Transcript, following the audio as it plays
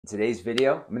In today's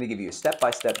video, I'm going to give you a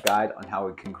step-by-step guide on how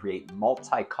we can create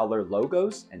multicolor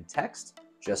logos and text,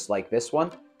 just like this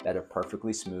one, that are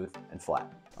perfectly smooth and flat.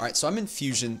 All right, so I'm in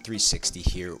Fusion 360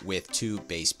 here with two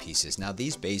base pieces. Now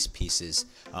these base pieces,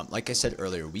 like I said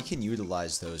earlier, we can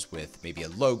utilize those with maybe a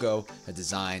logo, a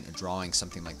design, a drawing,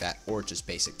 something like that, or just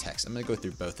basic text. I'm gonna go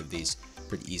through both of these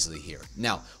pretty easily here.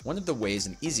 Now, one of the ways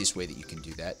and easiest way that you can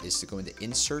do that is to go into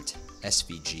Insert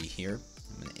SVG here.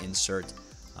 I'm gonna insert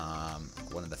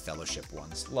one of the fellowship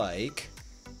ones, like,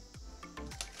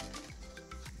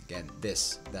 again,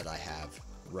 this that I have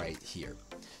right here.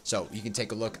 So you can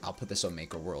take a look. I'll put this on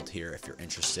Maker World here if you're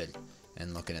interested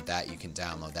in looking at that. You can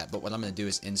download that. But what I'm going to do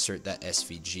is insert that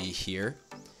SVG here,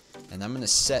 and I'm going to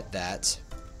set that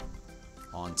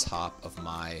on top of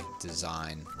my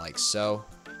design like so.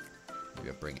 Maybe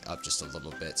I'll bring it up just a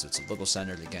little bit so it's a little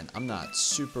centered. Again, I'm not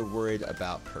super worried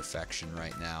about perfection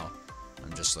right now.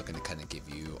 I'm just looking to kind of give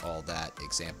you all that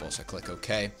example. So I click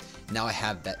OK. Now I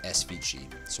have that SVG.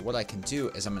 So what I can do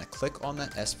is I'm going to click on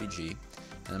that SVG, and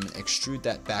I'm going to extrude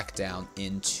that back down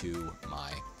into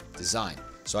my design.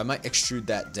 So I might extrude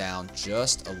that down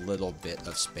just a little bit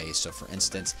of space. So for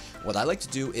instance, what I like to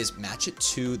do is match it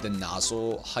to the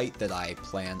nozzle height that I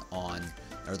plan on,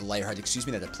 or the layer height, excuse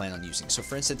me, that I plan on using. So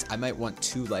for instance, I might want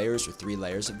 2 layers or 3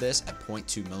 layers of this at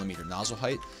 0.2 millimeter nozzle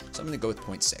height. So I'm going to go with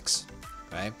 0.6.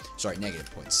 Okay, sorry, negative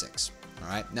 0.6. All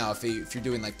right, now if you're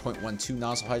doing like 0.12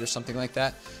 nozzle height or something like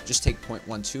that, just take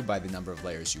 0.12 by the number of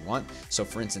layers you want. So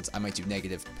for instance, I might do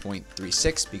negative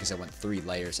 0.36 because I want 3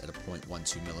 layers at a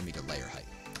 0.12 millimeter layer height.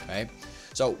 Okay,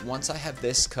 so once I have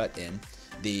this cut in,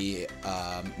 the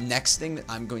next thing that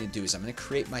I'm going to do is I'm going to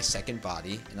create my second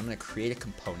body, and I'm going to create a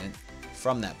component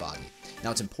from that body.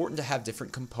 Now it's important to have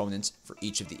different components for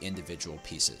each of the individual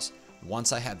pieces.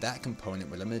 Once I have that component,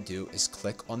 what I'm going to do is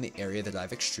click on the area that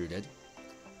I've extruded,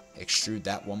 extrude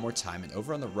that one more time, and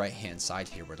over on the right hand side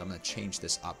here, what I'm going to change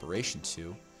this operation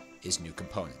to is new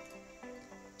component.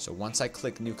 So once I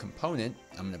click new component,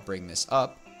 I'm going to bring this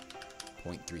up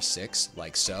 0.36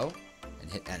 like so and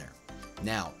hit enter.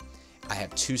 Now I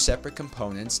have 2 separate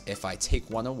components. If I take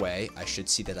one away, I should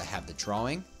see that I have the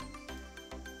drawing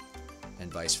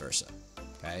and vice versa.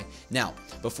 Okay. Now,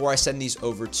 before I send these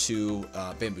over to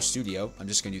Bambu Studio, I'm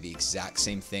just going to do the exact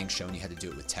same thing, showing you how to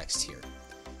do it with text here.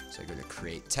 So I go to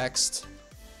create text,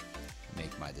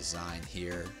 make my design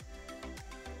here,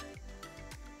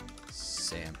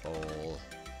 sample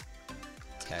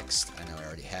text. I know I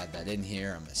already had that in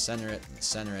here. I'm going to center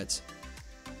it.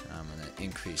 I'm going to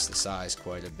increase the size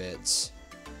quite a bit,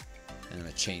 and I'm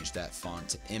going to change that font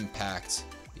to impact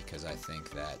because I think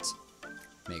that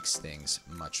makes things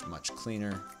much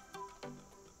cleaner.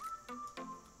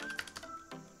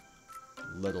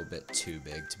 A little bit too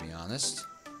big, to be honest.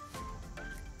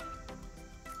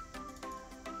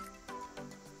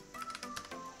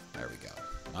 There we go.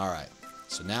 All right,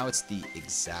 so now it's the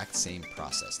exact same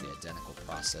process, the identical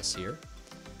process here.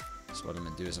 So what I'm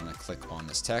going to do is I'm going to click on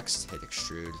this text, hit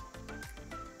extrude.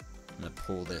 I'm going to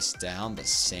pull this down the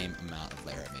same amount of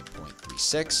layer. I made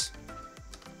 0.36,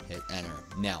 hit enter.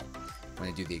 Now I'm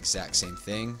going to do the exact same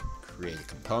thing, create a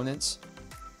component.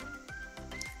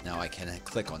 Now I can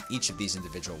click on each of these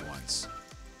individual ones.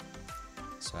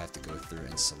 So I have to go through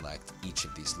and select each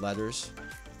of these letters,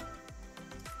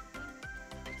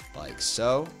 like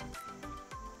so.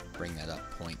 Bring that up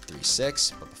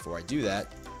 0.36, but before I do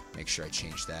that, make sure I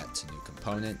change that to new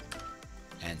component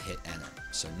and hit enter.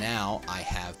 So now I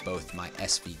have both my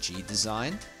SVG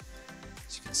design,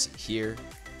 as you can see here,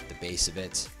 the base of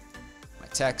it, my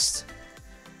text,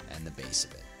 and the base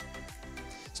of it.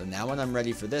 So now when I'm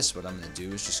ready for this, what I'm going to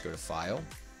do is just go to File,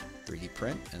 3D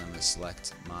Print, and I'm going to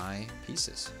select my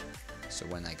pieces. So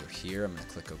when I go here, I'm going to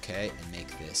click OK and make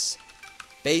this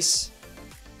base.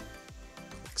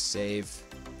 Click Save.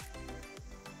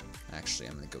 Actually,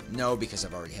 I'm going to go no because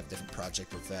I've already have a different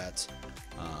project with that.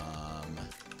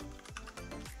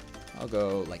 I'll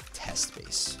go like Test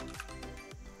Base. I'm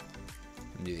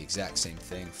going to do the exact same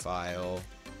thing. File,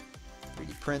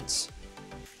 3D Print.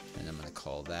 And I'm going to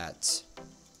call that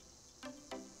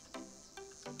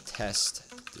Test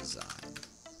Design.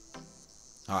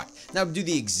 All right, now do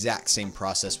the exact same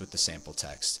process with the sample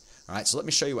text. All right, so let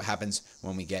me show you what happens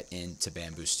when we get into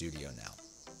Bambu Studio now.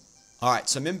 All right,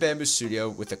 so I'm in Bambu Studio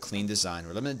with a clean design.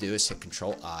 What I'm going to do is hit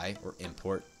Control-I or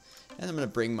Import, and I'm going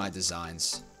to bring my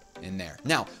designs in there.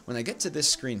 Now, when I get to this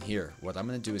screen here, what I'm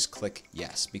going to do is click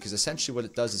Yes, because essentially what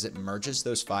it does is it merges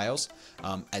those files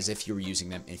as if you were using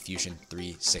them in Fusion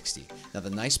 360. Now,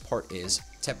 the nice part is,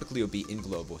 typically it'll be in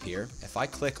global here. If I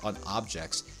click on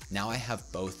Objects, now I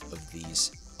have both of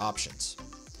these options.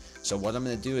 So what I'm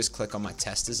going to do is click on my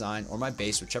test design or my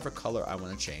base, whichever color I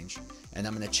want to change. And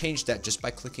I'm going to change that just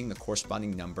by clicking the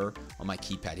corresponding number on my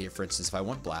keypad here. For instance, if I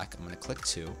want black, I'm going to click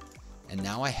 2. And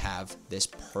now I have this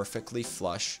perfectly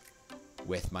flush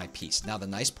with my piece. Now the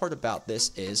nice part about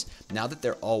this is now that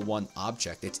they're all one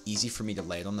object, it's easy for me to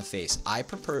lay it on the face. I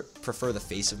prefer the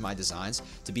face of my designs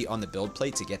to be on the build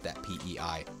plate to get that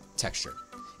PEI texture.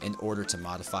 In order to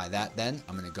modify that, then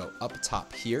I'm going to go up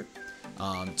top here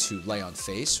to lay on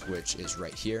face, which is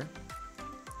right here,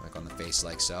 like on the face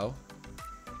like so,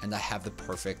 and I have the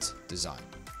perfect design.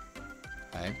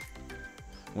 Okay.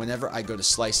 Whenever I go to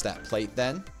slice that plate,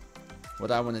 then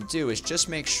what I want to do is just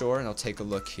make sure, and I'll take a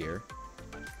look here,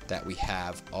 that we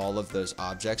have all of those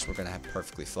objects. We're going to have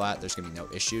perfectly flat. There's going to be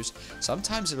no issues.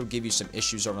 Sometimes it'll give you some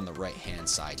issues over on the right hand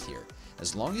side here.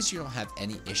 As long as you don't have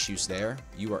any issues there,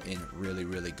 you are in really,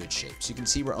 really good shape. So you can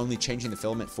see we're only changing the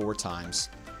filament 4 times.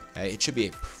 Okay? It should be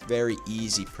a very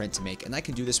easy print to make, and I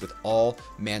can do this with all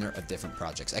manner of different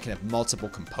projects. I can have multiple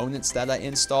components that I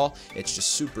install. It's just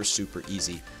super, super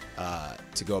easy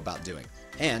to go about doing.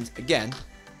 And again,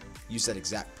 use that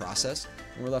exact process,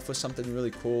 and we're left with something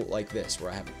really cool like this, where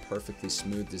I have a perfectly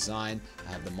smooth design.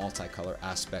 I have the multicolor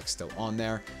aspect still on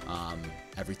there.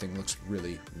 Everything looks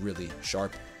really, really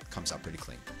sharp. Comes out pretty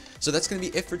clean. So that's going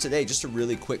to be it for today. Just a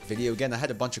really quick video. Again, I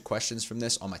had a bunch of questions from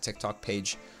this on my TikTok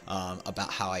page about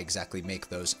how I exactly make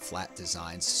those flat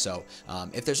designs. So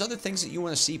if there's other things that you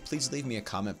want to see, please leave me a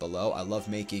comment below. I love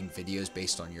making videos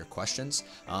based on your questions.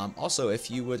 Also,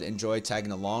 if you would enjoy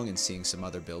tagging along and seeing some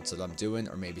other builds that I'm doing,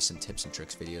 or maybe some tips and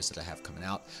tricks videos that I have coming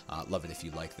out, love it if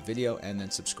you like the video and then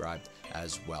subscribe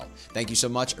as well. Thank you so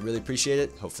much. I really appreciate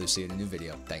it. Hopefully see you in a new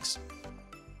video. Thanks.